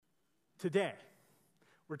Today,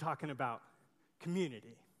 we're talking about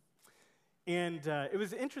community. And it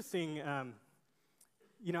was interesting, I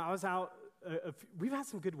was out, we've had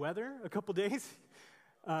some good weather a couple days.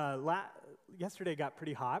 Yesterday got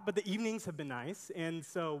pretty hot, but the evenings have been nice. And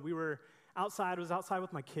so we were outside, I was outside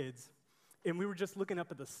with my kids, and we were just looking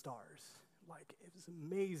up at the stars. Like, it was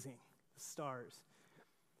amazing, the stars.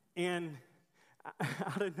 And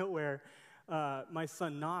out of nowhere, my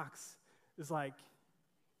son Knox is like,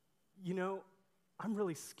 I'm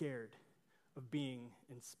really scared of being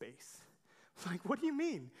in space. I was like, what do you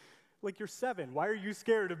mean? Like, you're 7. Why are you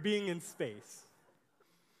scared of being in space?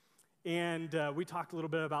 And we talked a little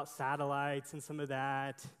bit about satellites and some of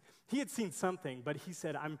that. He had seen something, but he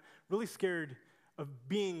said, I'm really scared of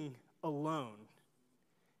being alone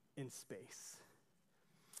in space.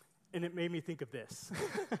 And it made me think of this.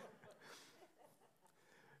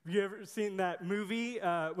 Have you ever seen that movie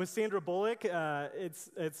with Sandra Bullock?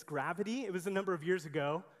 It's Gravity. It was a number of years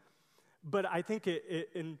ago. But I think it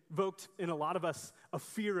invoked in a lot of us a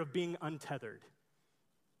fear of being untethered.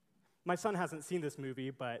 My son hasn't seen this movie,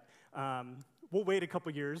 but we'll wait a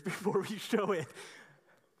couple years before we show it.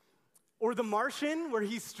 Or The Martian, where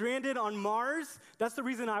he's stranded on Mars. That's the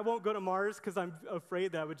reason I won't go to Mars, because I'm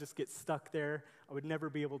afraid that I would just get stuck there. I would never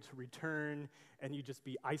be able to return, and you'd just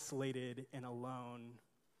be isolated and alone.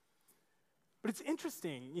 But it's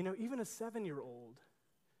interesting, even a 7-year-old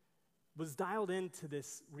was dialed into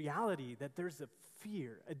this reality that there's a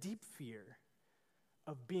fear, a deep fear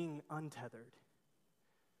of being untethered,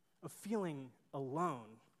 of feeling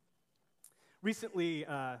alone. Recently,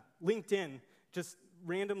 LinkedIn just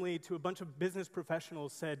randomly to a bunch of business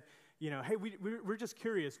professionals said, hey, we're just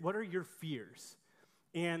curious, what are your fears?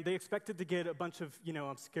 And they expected to get a bunch of,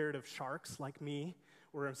 I'm scared of sharks like me,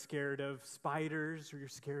 or I'm scared of spiders, or you're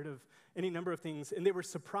scared of any number of things. And they were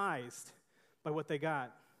surprised by what they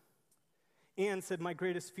got. Anne said, my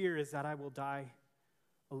greatest fear is that I will die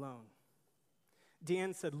alone.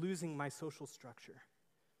 Dan said, losing my social structure.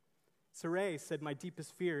 Saray said, my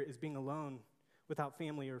deepest fear is being alone without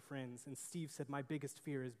family or friends. And Steve said, my biggest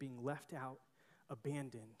fear is being left out,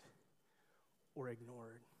 abandoned, or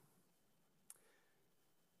ignored.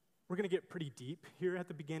 We're going to get pretty deep here at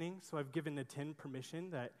the beginning, so I've given the 10 permission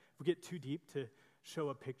that if we get too deep to show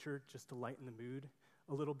a picture just to lighten the mood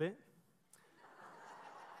a little bit.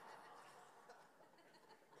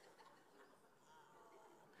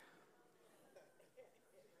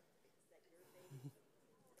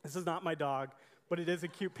 This is not my dog, but it is a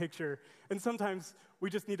cute picture. And sometimes we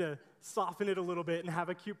just need to soften it a little bit and have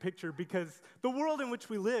a cute picture because the world in which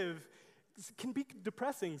we live can be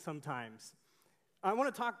depressing sometimes. I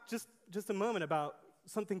want to talk just a moment about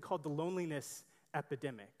something called the loneliness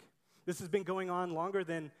epidemic. This has been going on longer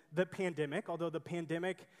than the pandemic, although the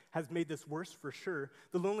pandemic has made this worse for sure.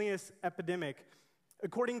 The loneliness epidemic,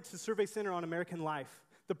 according to Survey Center on American Life,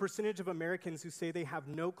 the percentage of Americans who say they have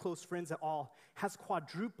no close friends at all has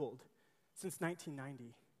quadrupled since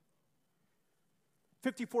 1990.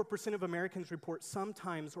 54% of Americans report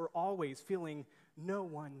sometimes or always feeling no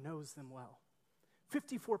one knows them well.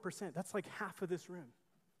 54%, that's like half of this room.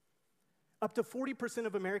 Up to 40%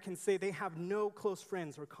 of Americans say they have no close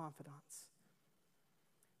friends or confidants.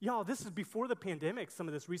 Y'all, this is before the pandemic, some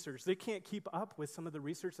of this research. They can't keep up with some of the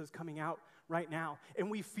research that's coming out right now, and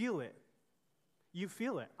we feel it. You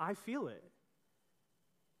feel it. I feel it.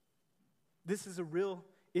 This is a real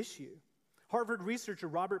issue. Harvard researcher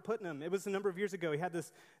Robert Putnam, it was a number of years ago, he had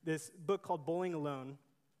this book called Bowling Alone.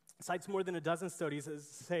 It cites more than a dozen studies that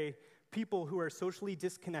say people who are socially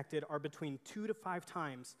disconnected are between 2 to 5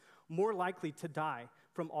 times more likely to die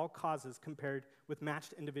from all causes compared with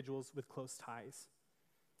matched individuals with close ties.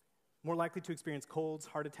 More likely to experience colds,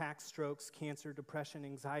 heart attacks, strokes, cancer, depression,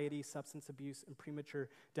 anxiety, substance abuse, and premature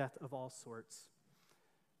death of all sorts.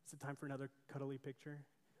 Is it time for another cuddly picture?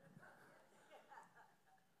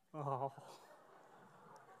 Oh.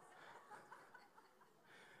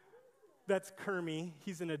 That's Kermie.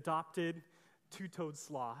 He's an adopted two-toed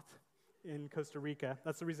sloth in Costa Rica.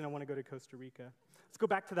 That's the reason I want to go to Costa Rica. Let's go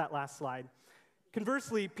back to that last slide.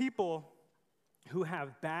 Conversely, people who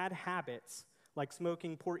have bad habits, like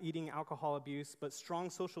smoking, poor eating, alcohol abuse, but strong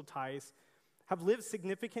social ties, have lived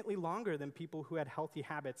significantly longer than people who had healthy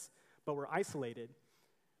habits but were isolated,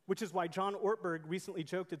 which is why John Ortberg recently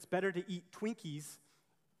joked it's better to eat Twinkies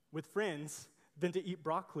with friends than to eat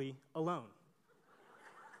broccoli alone.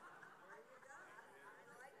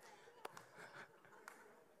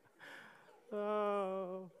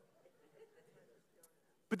 Oh.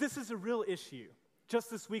 But this is a real issue.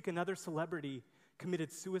 Just this week, another celebrity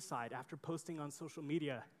committed suicide after posting on social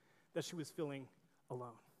media that she was feeling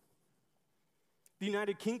alone. The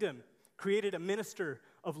United Kingdom created a minister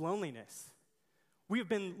of loneliness. We have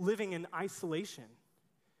been living in isolation.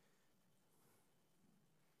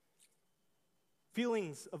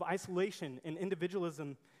 Feelings of isolation and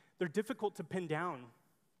individualism, they're difficult to pin down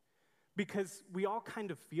because we all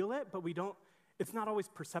kind of feel it, but it's not always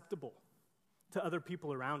perceptible to other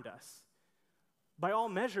people around us. By all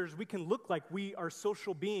measures, we can look like we are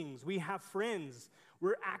social beings. We have friends.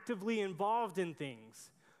 We're actively involved in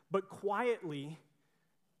things. But quietly,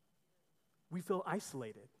 we feel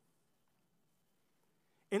isolated.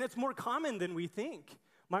 And it's more common than we think.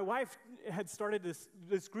 My wife had started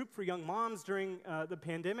this group for young moms during the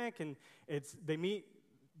pandemic, and they meet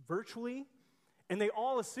virtually, and they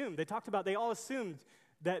all assumed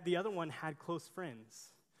that the other one had close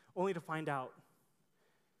friends, only to find out,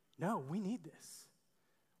 no, we need this.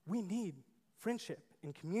 We need friendship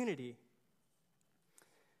and community.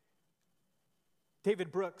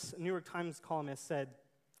 David Brooks, a New York Times columnist, said,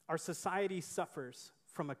 "Our society suffers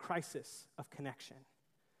from a crisis of connection,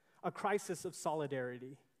 a crisis of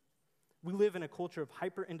solidarity. We live in a culture of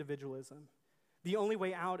hyper-individualism. The only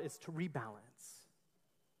way out is to rebalance,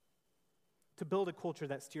 to build a culture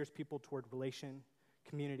that steers people toward relation,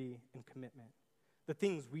 community, and commitment, the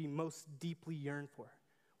things we most deeply yearn for."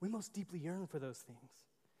 We most deeply yearn for those things,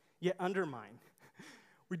 yet undermine.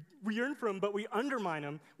 We yearn for them, but we undermine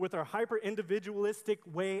them with our hyper-individualistic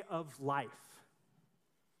way of life.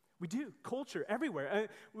 We do. Culture, everywhere.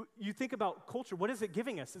 You think about culture, what is it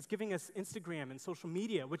giving us? It's giving us Instagram and social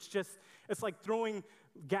media, which it's like throwing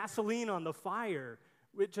gasoline on the fire.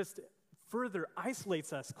 It just further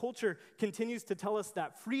isolates us. Culture continues to tell us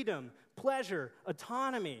that freedom, pleasure,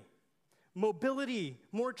 autonomy, mobility,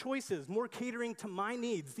 more choices, more catering to my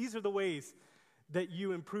needs, these are the ways that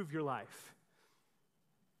you improve your life.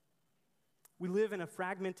 We live in a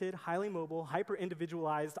fragmented, highly mobile,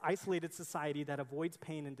 hyper-individualized, isolated society that avoids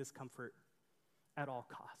pain and discomfort at all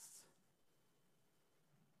costs.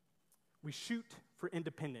 We shoot for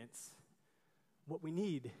independence. What we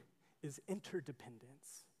need is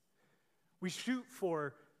interdependence. We shoot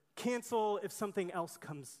for cancel if something else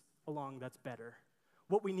comes along that's better.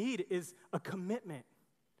 What we need is a commitment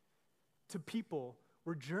to people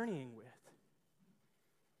we're journeying with.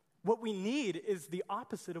 What we need is the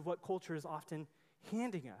opposite of what culture is often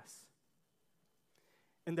handing us.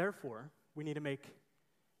 And therefore, we need to make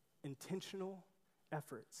intentional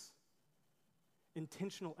efforts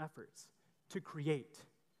to create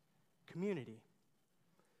community.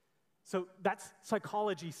 So that's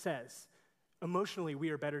psychology says. Emotionally,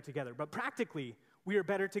 we are better together. But practically, we are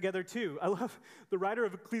better together too. I love the writer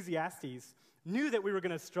of Ecclesiastes knew that we were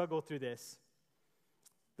going to struggle through this.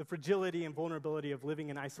 The fragility and vulnerability of living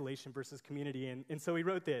in isolation versus community. And so he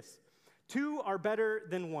wrote this: "Two are better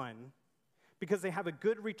than one because they have a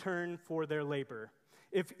good return for their labor.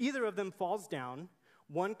 If either of them falls down,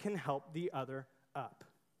 one can help the other up.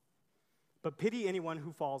 But pity anyone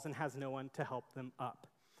who falls and has no one to help them up."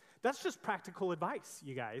 That's just practical advice,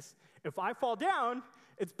 you guys. If I fall down,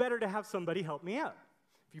 it's better to have somebody help me up.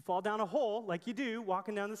 If you fall down a hole, like you do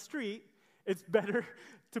walking down the street, it's better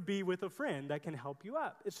to be with a friend that can help you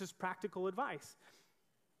up. It's just practical advice.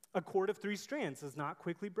 A cord of 3 strands is not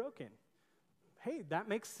quickly broken. Hey, that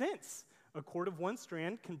makes sense. A cord of 1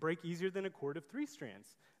 strand can break easier than a cord of 3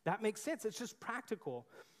 strands. That makes sense. It's just practical.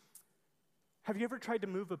 Have you ever tried to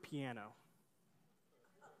move a piano?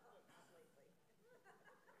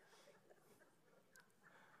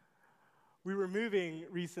 We were moving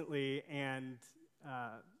recently, and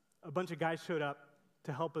a bunch of guys showed up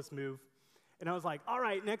to help us move. And I was like, all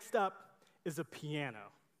right, next up is a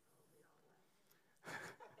piano.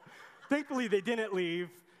 Thankfully, they didn't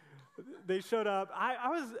leave. They showed up. I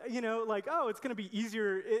was, like, oh, it's going to be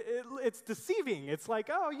easier. It's deceiving. It's like,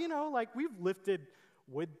 oh, like we've lifted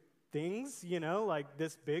wood things, like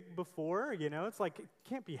this big before, It's like, it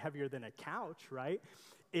can't be heavier than a couch, right?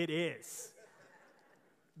 It is.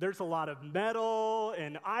 There's a lot of metal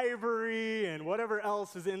and ivory and whatever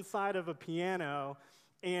else is inside of a piano.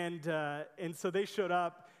 And so they showed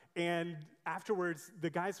up, and afterwards, the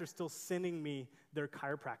guys are still sending me their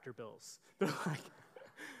chiropractor bills. They're like,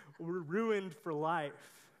 we're ruined for life.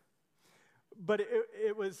 But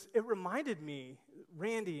it reminded me,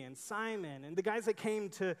 Randy and Simon and the guys that came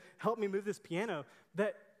to help me move this piano,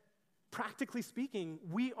 that practically speaking,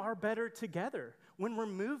 we are better together. When we're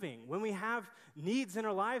moving, when we have needs in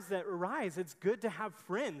our lives that arise, it's good to have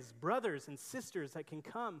friends, brothers, and sisters that can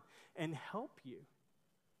come and help you.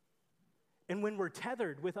 And when we're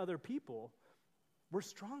tethered with other people, we're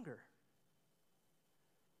stronger.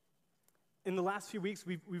 In the last few weeks,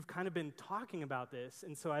 we've kind of been talking about this,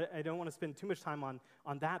 and so I don't want to spend too much time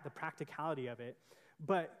on that, the practicality of it.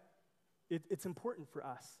 But it's important for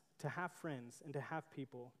us to have friends and to have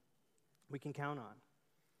people we can count on.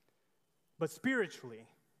 But spiritually,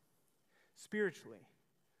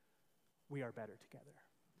 we are better together.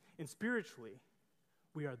 And spiritually,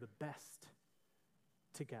 we are the best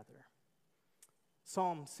together.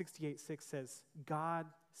 Psalm 68:6 says, God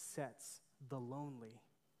sets the lonely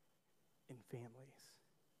in families.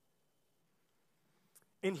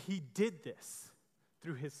 And he did this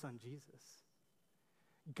through his son Jesus.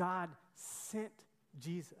 God sent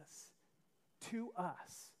Jesus to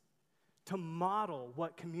us to model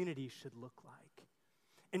what community should look like.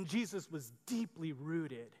 And Jesus was deeply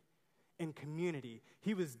rooted in community.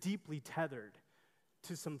 He was deeply tethered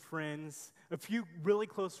to some friends, a few really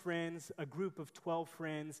close friends, a group of 12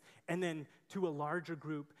 friends, and then to a larger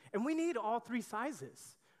group. And we need all three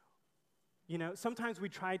sizes. You know, sometimes we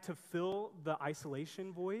try to fill the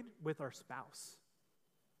isolation void with our spouse.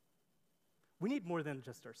 We need more than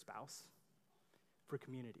just our spouse for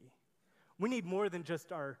community. We need more than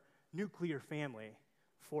just our nuclear family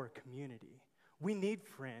for community. We need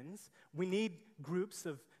friends. We need groups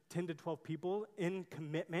of 10 to 12 people in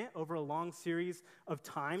commitment over a long series of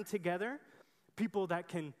time together. People that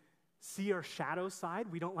can see our shadow side.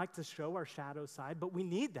 We don't like to show our shadow side, but we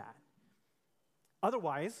need that.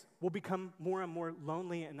 Otherwise, we'll become more and more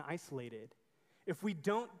lonely and isolated. If we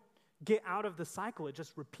don't get out of the cycle, it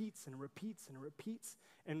just repeats and repeats and repeats.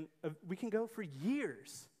 And we can go for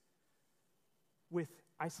years with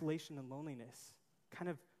isolation and loneliness, kind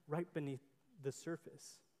of right beneath the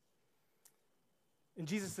surface. And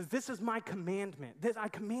Jesus says, this is my commandment. I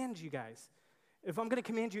command you guys. If I'm going to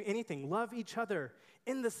command you anything, love each other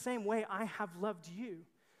in the same way I have loved you.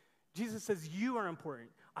 Jesus says, you are important.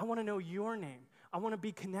 I want to know your name. I want to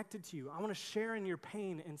be connected to you. I want to share in your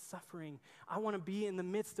pain and suffering. I want to be in the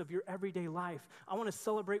midst of your everyday life. I want to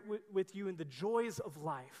celebrate with you in the joys of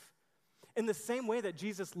life. In the same way that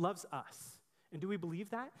Jesus loves us. And do we believe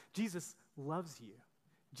that? Jesus loves you.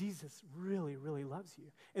 Jesus really, really loves you.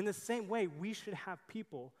 In the same way, we should have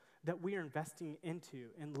people that we are investing into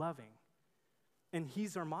and loving. And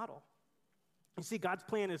he's our model. You see, God's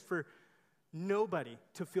plan is for nobody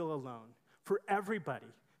to feel alone, for everybody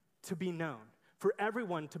to be known, for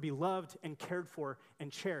everyone to be loved and cared for and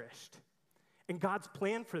cherished. And God's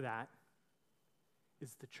plan for that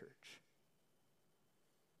is the church.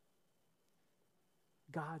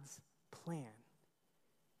 God's plan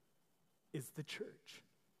is the church.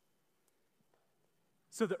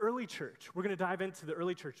 So the early church, we're going to dive into the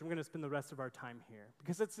early church, and we're going to spend the rest of our time here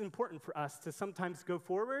because it's important for us to sometimes go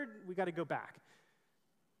forward. We got to go back.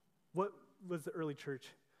 What was the early church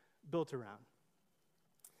built around?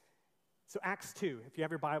 So Acts 2, if you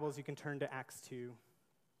have your Bibles, you can turn to Acts 2,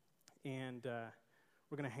 and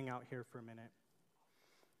we're going to hang out here for a minute.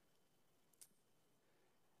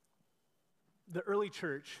 The early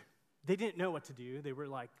church, they didn't know what to do. They were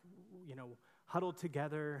like, huddled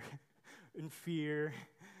together in fear.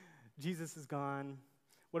 Jesus is gone.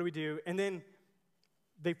 What do we do? And then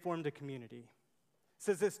they formed a community. It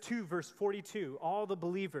says this 2, verse 42, all the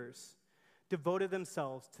believers devoted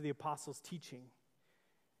themselves to the apostles' teaching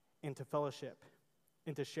and to fellowship,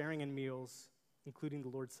 and to sharing in meals, including the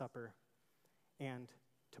Lord's Supper, and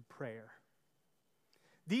to prayer.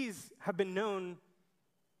 These have been known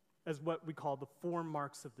as what we call the 4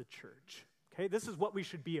 marks of the church. Okay, this is what we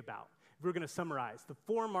should be about. If we're going to summarize the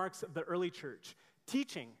 4 marks of the early church.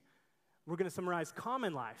 Teaching, we're going to summarize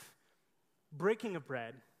common life, breaking of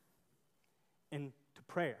bread, and to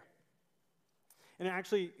prayer. And it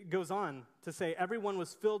actually goes on to say, everyone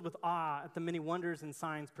was filled with awe at the many wonders and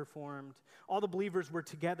signs performed. All the believers were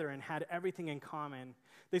together and had everything in common.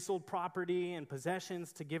 They sold property and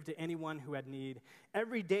possessions to give to anyone who had need.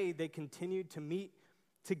 Every day they continued to meet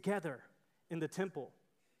together in the temple.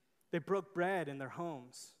 They broke bread in their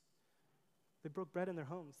homes. They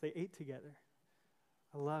ate together.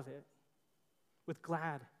 I love it. With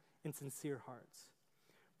glad and sincere hearts.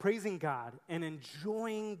 Praising God and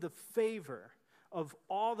enjoying the favor of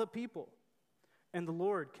all the people. And the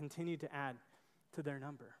Lord continued to add to their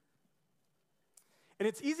number. And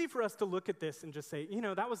it's easy for us to look at this and just say,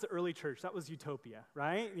 that was the early church. That was utopia,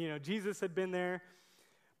 right? Jesus had been there.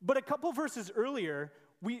 But a couple verses earlier,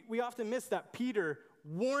 we often miss that Peter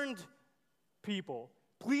warned people,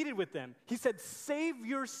 pleaded with them. He said, save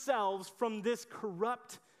yourselves from this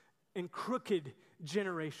corrupt and crooked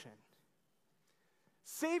generation.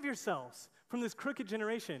 Save yourselves from this crooked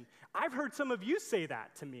generation. I've heard some of you say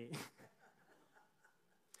that to me.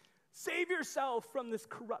 Save yourself from this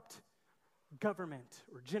corrupt government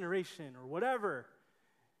or generation or whatever.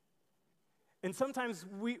 And sometimes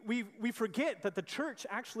we forget that the church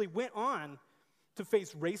actually went on to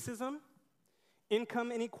face racism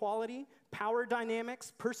income inequality, power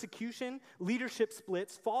dynamics, persecution, leadership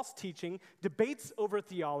splits, false teaching, debates over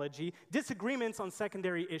theology, disagreements on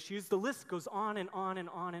secondary issues. The list goes on and on and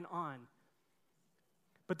on and on.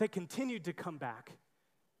 But they continued to come back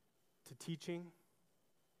to teaching,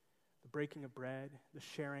 the breaking of bread, the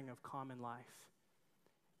sharing of common life,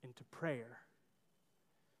 and to prayer,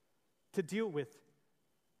 to deal with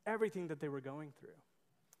everything that they were going through.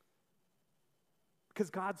 Because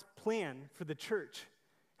God's plan for the church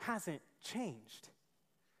hasn't changed.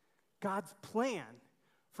 God's plan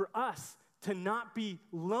for us to not be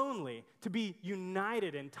lonely, to be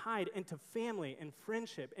united and tied into family and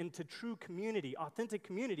friendship, into true community, authentic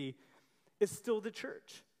community, is still the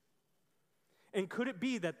church. And could it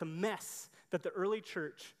be that the mess that the early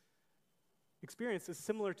church experienced is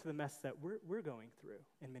similar to the mess that we're going through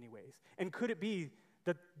in many ways? And could it be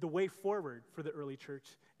that the way forward for the early church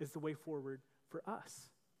is the way forward for us?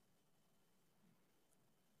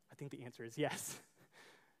 I think the answer is yes.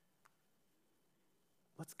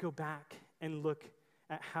 Let's go back and look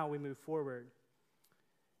at how we move forward.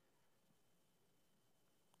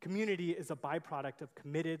 Community is a byproduct of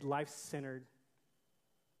committed, life-centered,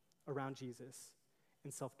 around Jesus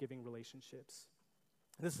and self-giving relationships.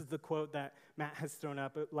 This is the quote that Matt has thrown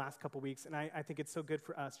up the last couple weeks, and I think it's so good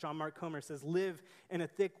for us. John Mark Comer says, live in a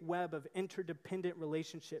thick web of interdependent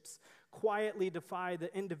relationships. Quietly defy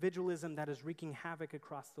the individualism that is wreaking havoc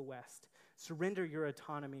across the West. Surrender your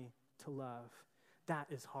autonomy to love. That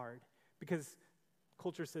is hard because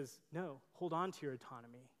culture says, no, hold on to your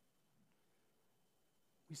autonomy.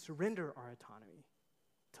 We surrender our autonomy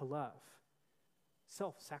to love.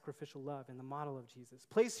 Self-sacrificial love in the model of Jesus.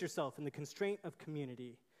 Place yourself in the constraint of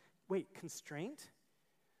community. Wait, constraint?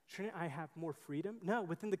 Shouldn't I have more freedom? No,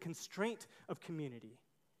 within the constraint of community.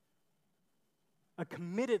 A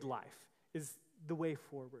committed life is the way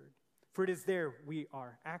forward, for it is there we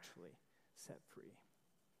are actually set free.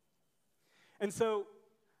 And so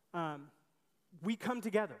we come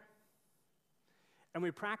together and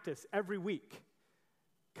we practice every week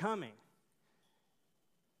coming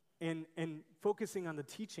and focusing on the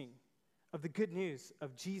teaching of the good news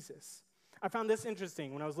of Jesus. I found this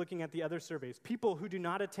interesting when I was looking at the other surveys. People who do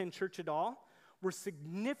not attend church at all were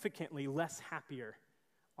significantly less happier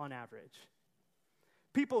on average.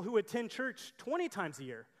 People who attend church 20 times a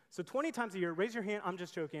year, so 20 times a year, raise your hand, I'm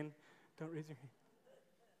just joking, don't raise your hand.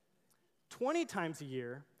 20 times a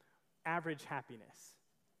year, average happiness.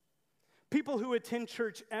 People who attend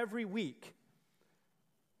church every week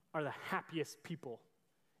are the happiest people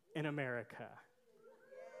in America.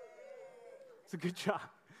 It's a good job.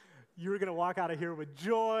 You're going to walk out of here with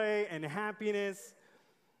joy and happiness.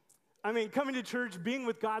 I mean, coming to church, being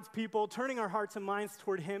with God's people, turning our hearts and minds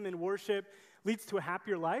toward Him in worship leads to a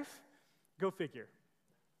happier life. Go figure,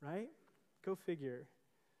 right? Go figure.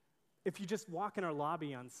 If you just walk in our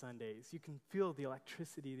lobby on Sundays, you can feel the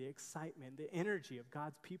electricity, the excitement, the energy of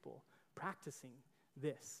God's people practicing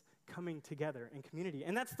this, coming together in community.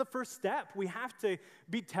 And that's the first step. We have to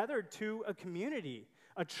be tethered to a community,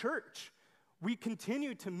 a church. We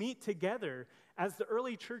continue to meet together as the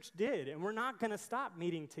early church did, and we're not going to stop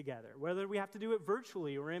meeting together, whether we have to do it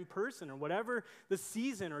virtually or in person or whatever the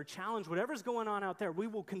season or challenge, whatever's going on out there, we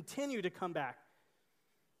will continue to come back.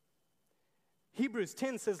 Hebrews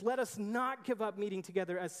 10 says, let us not give up meeting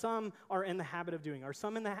together as some are in the habit of doing. Are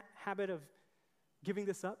some in the habit of giving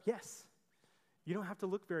this up? Yes. You don't have to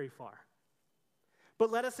look very far. But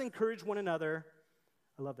let us encourage one another,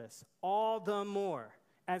 I love this, all the more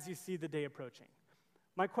as you see the day approaching.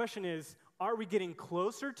 My question is, are we getting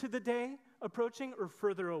closer to the day approaching or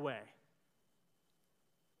further away?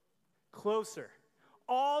 Closer.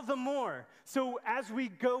 All the more. So as we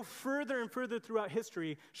go further and further throughout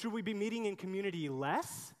history, should we be meeting in community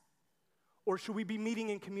less? Or should we be meeting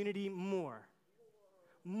in community more?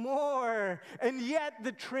 More. And yet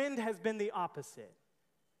the trend has been the opposite.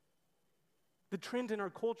 The trend in our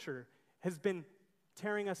culture has been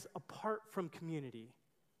tearing us apart from community.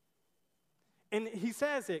 And he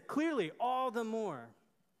says it clearly, all the more.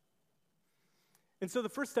 And so the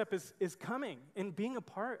first step is coming and being a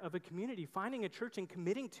part of a community, finding a church and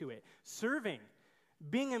committing to it, serving,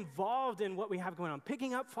 being involved in what we have going on,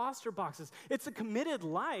 picking up foster boxes. It's a committed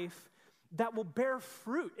life that will bear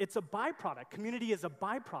fruit. It's a byproduct. Community is a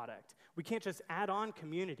byproduct. We can't just add on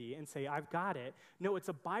community and say, I've got it. No, it's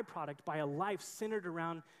a byproduct by a life centered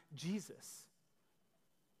around Jesus.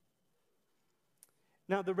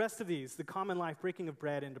 Now, the rest of these, the common life, breaking of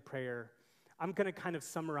bread, into prayer, I'm going to kind of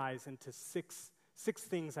summarize into six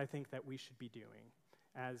things I think that we should be doing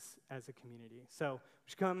as a community. So we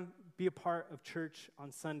should come be a part of church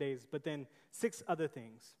on Sundays, but then 6 other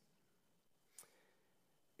things.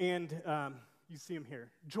 And you see them here.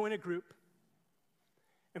 Join a group,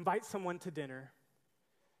 invite someone to dinner,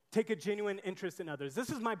 take a genuine interest in others. This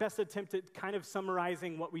is my best attempt at kind of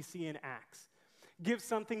summarizing what we see in Acts. Give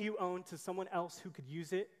something you own to someone else who could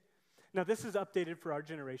use it. Now, this is updated for our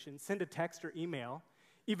generation. Send a text or email.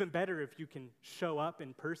 Even better if you can show up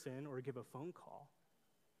in person or give a phone call.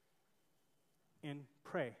 And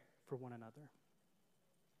pray for one another.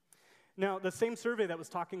 Now, the same survey that was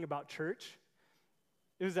talking about church,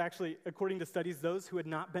 it was actually, according to studies, those who had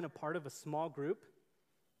not been a part of a small group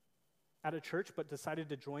at a church but decided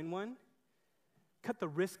to join one, cut the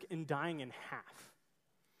risk in dying in half,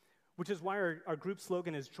 which is why our group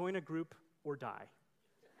slogan is join a group or die.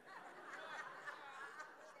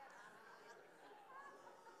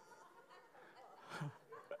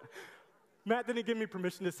 Matt didn't give me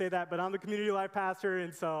permission to say that, but I'm the community life pastor,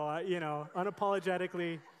 and so,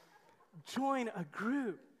 unapologetically, join a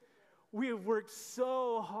group. We have worked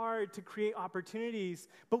so hard to create opportunities,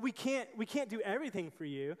 but we can't do everything for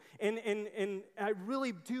you. And I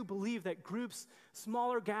really do believe that groups,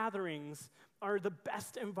 smaller gatherings, are the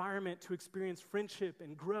best environment to experience friendship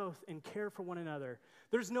and growth and care for one another.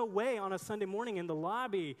 There's no way on a Sunday morning in the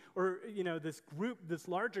lobby or, this group, this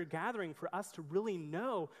larger gathering for us to really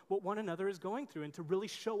know what one another is going through and to really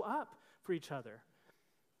show up for each other.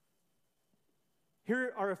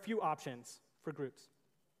 Here are a few options for groups.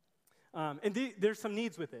 There's some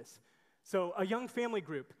needs with this. So a young family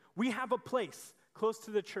group, we have a place close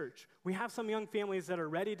to the church. We have some young families that are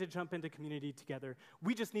ready to jump into community together.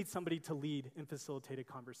 We just need somebody to lead and facilitate a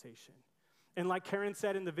conversation. And like Karen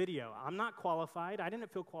said in the video, I'm not qualified. I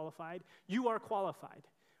didn't feel qualified. You are qualified.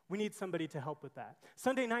 We need somebody to help with that.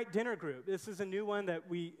 Sunday night dinner group. This is a new one that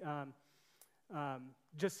we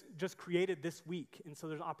just created this week. And so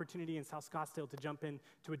there's opportunity in South Scottsdale to jump in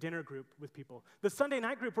to a dinner group with people. The Sunday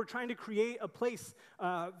night group, we're trying to create a place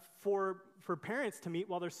for parents to meet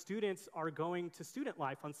while their students are going to student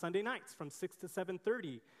life on Sunday nights from 6 to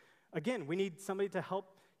 7:30. Again, we need somebody to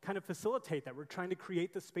help kind of facilitate that. We're trying to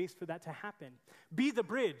create the space for that to happen. Be the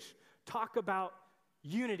bridge. Talk about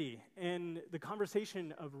unity and the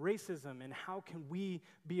conversation of racism and how can we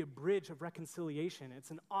be a bridge of reconciliation. It's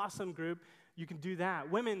an awesome group. You can do that.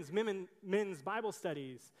 Men's Bible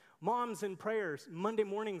studies, moms in prayers, Monday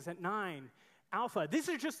mornings at 9, Alpha. These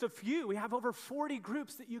are just a few. We have over 40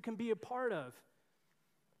 groups that you can be a part of.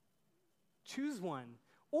 Choose one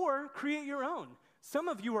or create your own. Some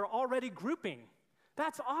of you are already grouping.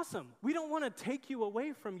 That's awesome. We don't want to take you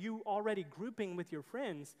away from you already grouping with your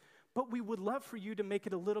friends, but we would love for you to make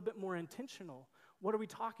it a little bit more intentional. What are we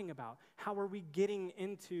talking about? How are we getting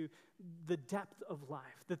into the depth of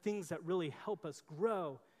life, the things that really help us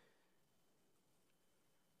grow?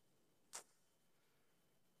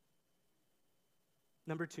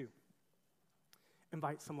 Number 2,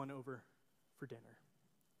 invite someone over for dinner.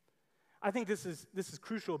 I think this is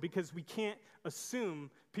crucial because we can't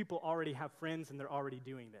assume people already have friends and they're already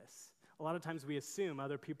doing this. A lot of times we assume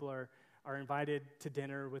other people are invited to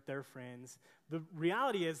dinner with their friends. The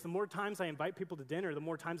reality is the more times I invite people to dinner, the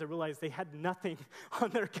more times I realize they had nothing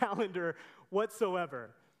on their calendar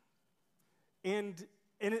whatsoever. And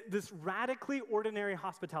this radically ordinary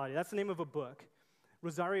hospitality, that's the name of a book.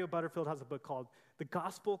 Rosario Butterfield has a book called The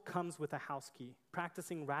Gospel Comes with a House Key,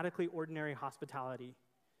 Practicing Radically Ordinary Hospitality.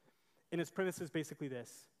 And its premise is basically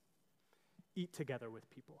this: eat together with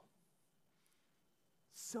people.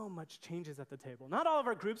 So much changes at the table. Not all of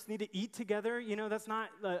our groups need to eat together. That's not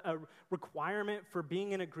a requirement for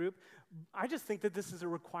being in a group. I just think that this is a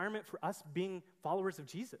requirement for us being followers of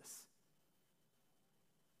Jesus.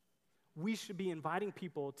 We should be inviting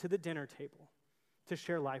people to the dinner table to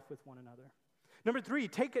share life with one another. Number 3,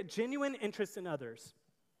 take a genuine interest in others.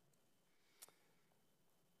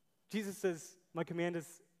 Jesus says, my command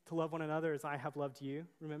is to love one another as I have loved you,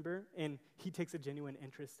 remember? And he takes a genuine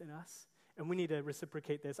interest in us. And we need to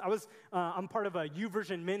reciprocate this. I'm part of a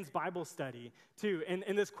YouVersion men's Bible study, too.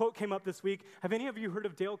 And this quote came up this week. Have any of you heard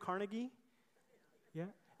of Dale Carnegie? Yeah?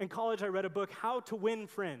 In college, I read a book, How to Win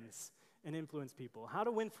Friends and Influence People. How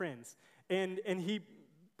to Win Friends. And he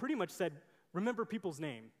pretty much said, remember people's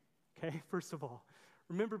name, okay? First of all,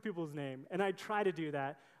 remember people's name. And I try to do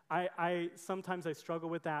that. Sometimes I struggle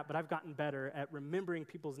with that, but I've gotten better at remembering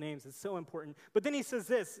people's names. It's so important. But then he says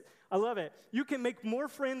this, I love it. You can make more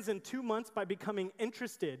friends in 2 months by becoming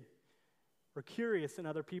interested or curious in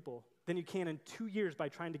other people than you can in 2 years by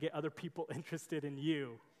trying to get other people interested in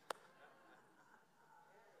you.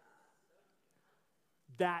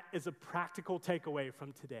 That is a practical takeaway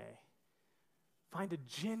from today. Find a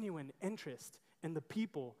genuine interest in the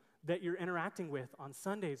people that you're interacting with on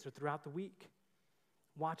Sundays or throughout the week.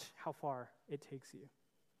 Watch how far it takes you.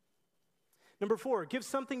 Number 4, give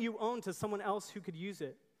something you own to someone else who could use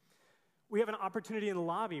it. We have an opportunity in the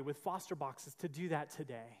lobby with foster boxes to do that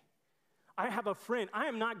today. I have a friend, I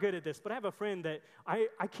am not good at this, but I have a friend that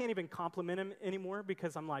I can't even compliment him anymore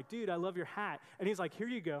because I'm like, dude, I love your hat. And he's like, here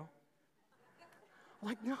you go. I'm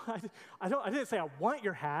like, no, I didn't say I want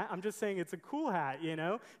your hat. I'm just saying it's a cool hat, you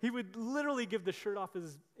know? He would literally give the shirt off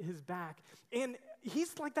his back. And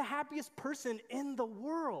he's like the happiest person in the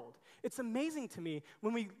world. It's amazing to me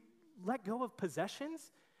when we let go of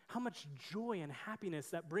possessions, how much joy and happiness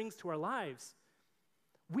that brings to our lives.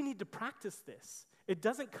 We need to practice this. It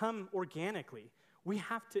doesn't come organically. We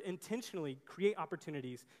have to intentionally create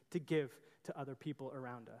opportunities to give to other people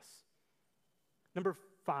around us. Number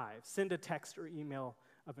 5, send a text or email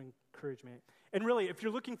of encouragement. And really, if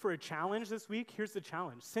you're looking for a challenge this week, here's the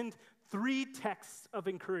challenge. Send 3 texts of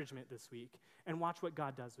encouragement this week and watch what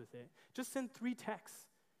God does with it. Just send 3 texts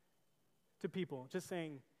to people, just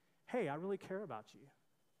saying, hey, I really care about you.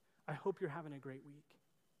 I hope you're having a great week.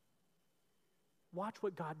 Watch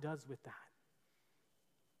what God does with that.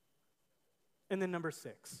 And then number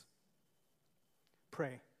 6,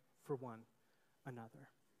 pray for one another.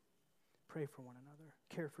 Pray for one another.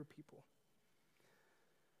 Care for people.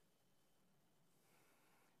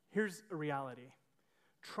 Here's a reality.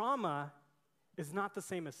 Trauma is not the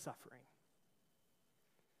same as suffering.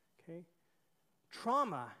 Okay?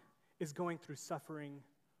 Trauma is going through suffering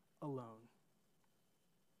alone.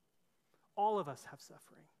 All of us have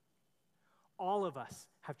suffering. All of us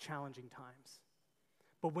have challenging times.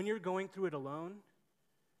 But when you're going through it alone,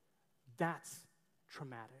 that's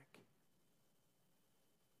traumatic.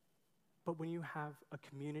 But when you have a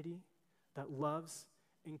community that loves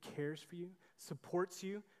and cares for you, supports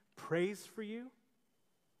you, prays for you,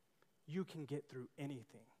 you can get through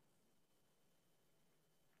anything.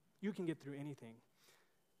 You can get through anything.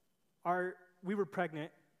 We were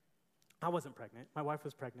pregnant. I wasn't pregnant. My wife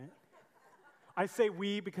was pregnant. I say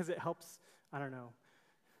we because it helps, I don't know.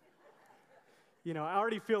 You know, I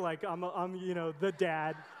already feel like I'm the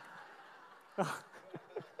dad.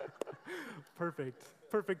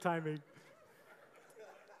 Perfect timing.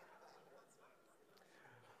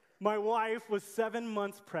 My wife was 7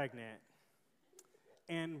 months pregnant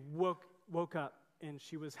and woke up and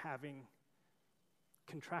she was having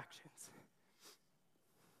contractions.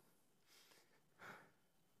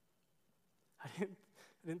 I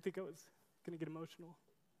didn't think I was going to get emotional.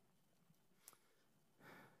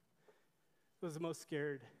 It was the most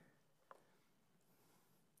scared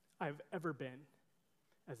I've ever been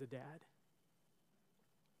as a dad.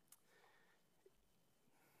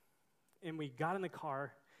 And we got in the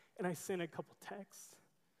car, and I sent a couple texts.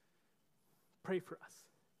 Pray for us.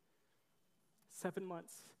 7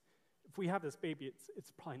 months. If we have this baby,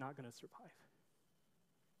 it's probably not going to survive.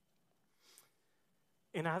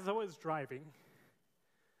 And as I was driving,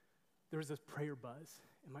 there was this prayer buzz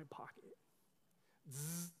in my pocket.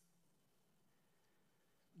 Zzz.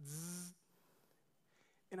 Zzz.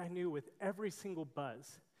 And I knew with every single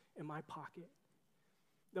buzz in my pocket,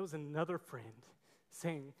 there was another friend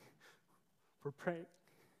saying, we're praying.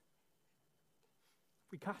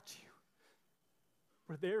 We got you.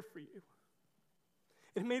 We're there for you.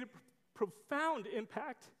 It made a profound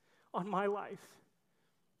impact on my life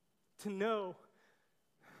to know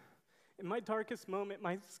in my darkest moment,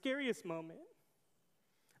 my scariest moment,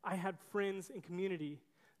 I had friends and community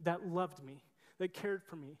that loved me, that cared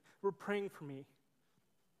for me, were praying for me.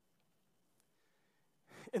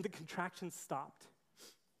 And the contractions stopped.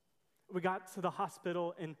 We got to the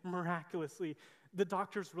hospital, and miraculously, the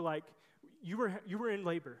doctors were like, you were in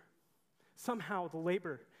labor. Somehow the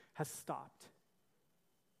labor has stopped.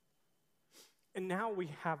 And now we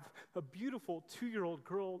have a beautiful 2-year-old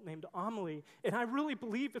girl named Amelie, and I really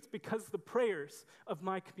believe it's because of the prayers of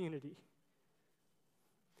my community.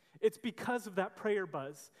 It's because of that prayer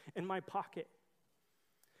buzz in my pocket.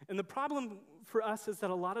 And the problem for us is that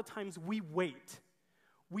a lot of times we wait.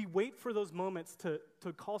 We wait for those moments to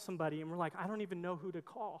call somebody, and we're like, I don't even know who to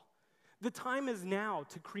call. The time is now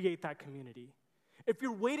to create that community. If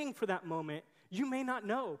you're waiting for that moment, you may not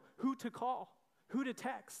know who to call, who to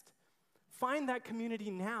text. Find that community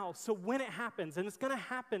now so when it happens, and it's going to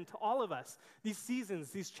happen to all of us, these seasons,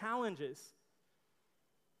 these challenges.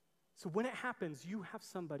 So when it happens, you have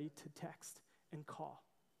somebody to text and call.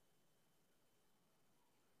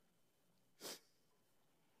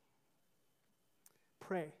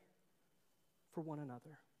 Pray for one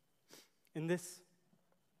another. And this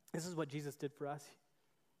is what Jesus did for us.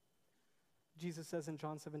 Jesus says in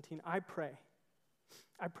John 17, I pray,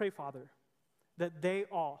 Father, that they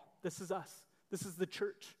all, this is us, this is the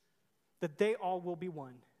church, that they all will be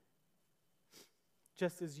one,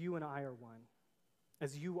 just as you and I are one,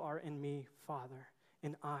 as you are in me, Father,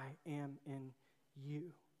 and I am in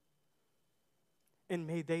you. And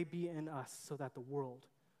may they be in us so that the world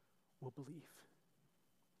will believe.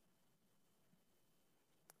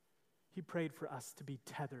 He prayed for us to be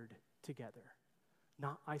tethered together,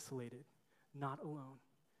 not isolated, not alone,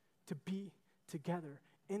 to be together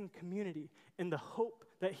in community. And the hope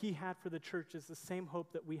that he had for the church is the same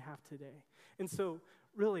hope that we have today. And so,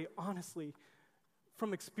 really, honestly,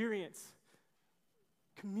 from experience,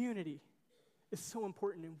 community is so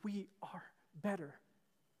important, and we are better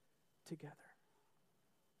together.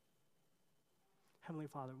 Heavenly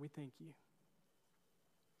Father, we thank you.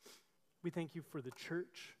 We thank you for the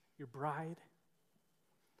church, your bride.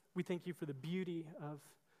 We thank you for the beauty of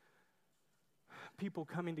people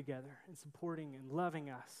coming together and supporting and loving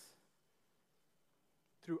us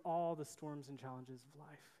through all the storms and challenges of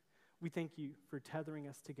life. We thank you for tethering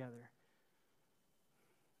us together.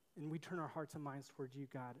 And we turn our hearts and minds toward you,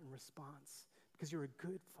 God, in response, because you're a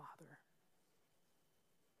good Father.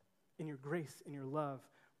 And your grace and your love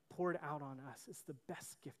poured out on us is the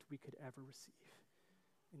best gift we could ever receive.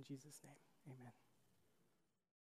 In Jesus' name, amen.